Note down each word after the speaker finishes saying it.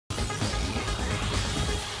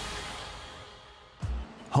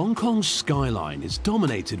Hong Kong's skyline is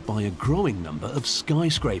dominated by a growing number of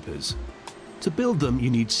skyscrapers. To build them, you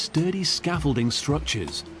need sturdy scaffolding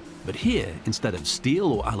structures. But here, instead of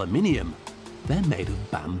steel or aluminium, they're made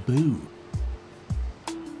of bamboo.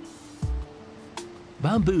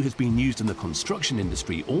 Bamboo has been used in the construction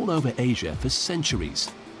industry all over Asia for centuries.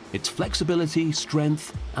 Its flexibility,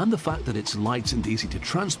 strength, and the fact that it's light and easy to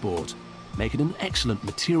transport make it an excellent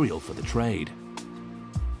material for the trade.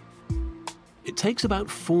 It takes about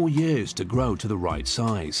 4 years to grow to the right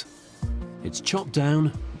size. It's chopped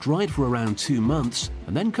down, dried for around 2 months,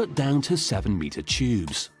 and then cut down to 7-meter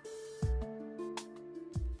tubes.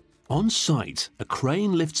 On site, a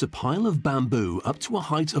crane lifts a pile of bamboo up to a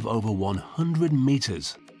height of over 100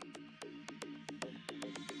 meters.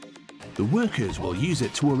 The workers will use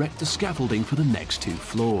it to erect the scaffolding for the next 2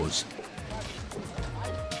 floors.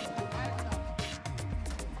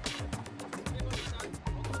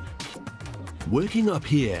 Working up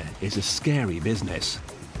here is a scary business.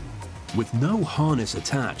 With no harness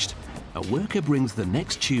attached, a worker brings the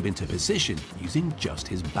next tube into position using just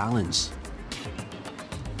his balance.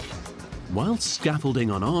 Whilst scaffolding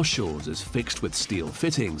on our shores is fixed with steel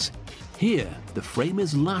fittings, here the frame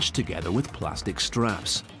is lashed together with plastic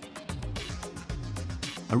straps.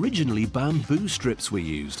 Originally bamboo strips were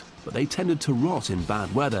used, but they tended to rot in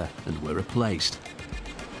bad weather and were replaced.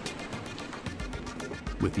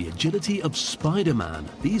 With the agility of Spider-Man,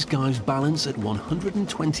 these guys balance at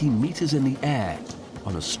 120 meters in the air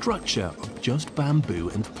on a structure of just bamboo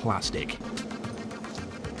and plastic.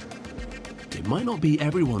 It might not be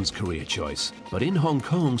everyone's career choice, but in Hong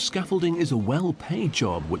Kong, scaffolding is a well-paid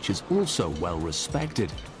job which is also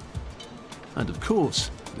well-respected. And of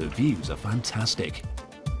course, the views are fantastic.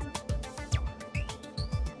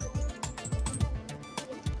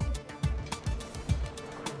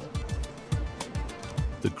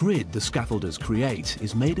 The grid the scaffolders create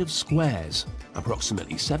is made of squares,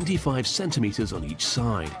 approximately 75 centimeters on each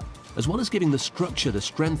side. As well as giving the structure the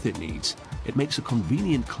strength it needs, it makes a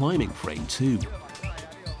convenient climbing frame too.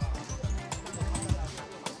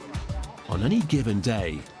 On any given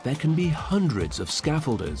day, there can be hundreds of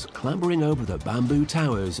scaffolders clambering over the bamboo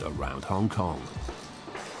towers around Hong Kong.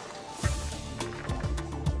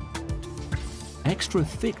 Extra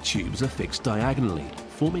thick tubes are fixed diagonally,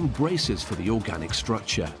 forming braces for the organic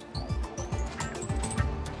structure.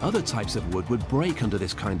 Other types of wood would break under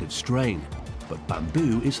this kind of strain, but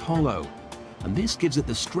bamboo is hollow, and this gives it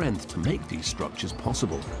the strength to make these structures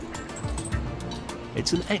possible.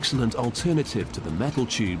 It's an excellent alternative to the metal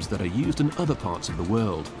tubes that are used in other parts of the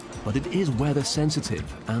world, but it is weather sensitive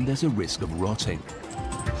and there's a risk of rotting.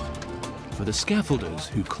 For the scaffolders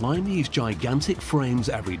who climb these gigantic frames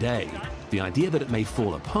every day, the idea that it may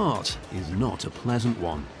fall apart is not a pleasant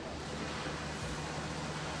one.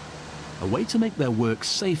 A way to make their work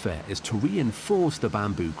safer is to reinforce the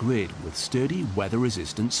bamboo grid with sturdy,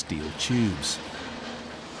 weather-resistant steel tubes.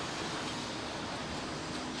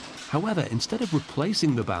 However, instead of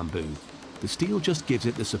replacing the bamboo, the steel just gives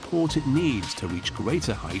it the support it needs to reach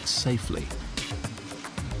greater heights safely.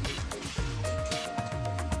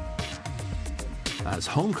 As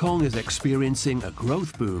Hong Kong is experiencing a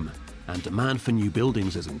growth boom and demand for new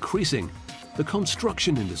buildings is increasing, the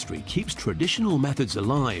construction industry keeps traditional methods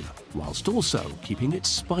alive, whilst also keeping its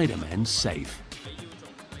Spider-Men safe.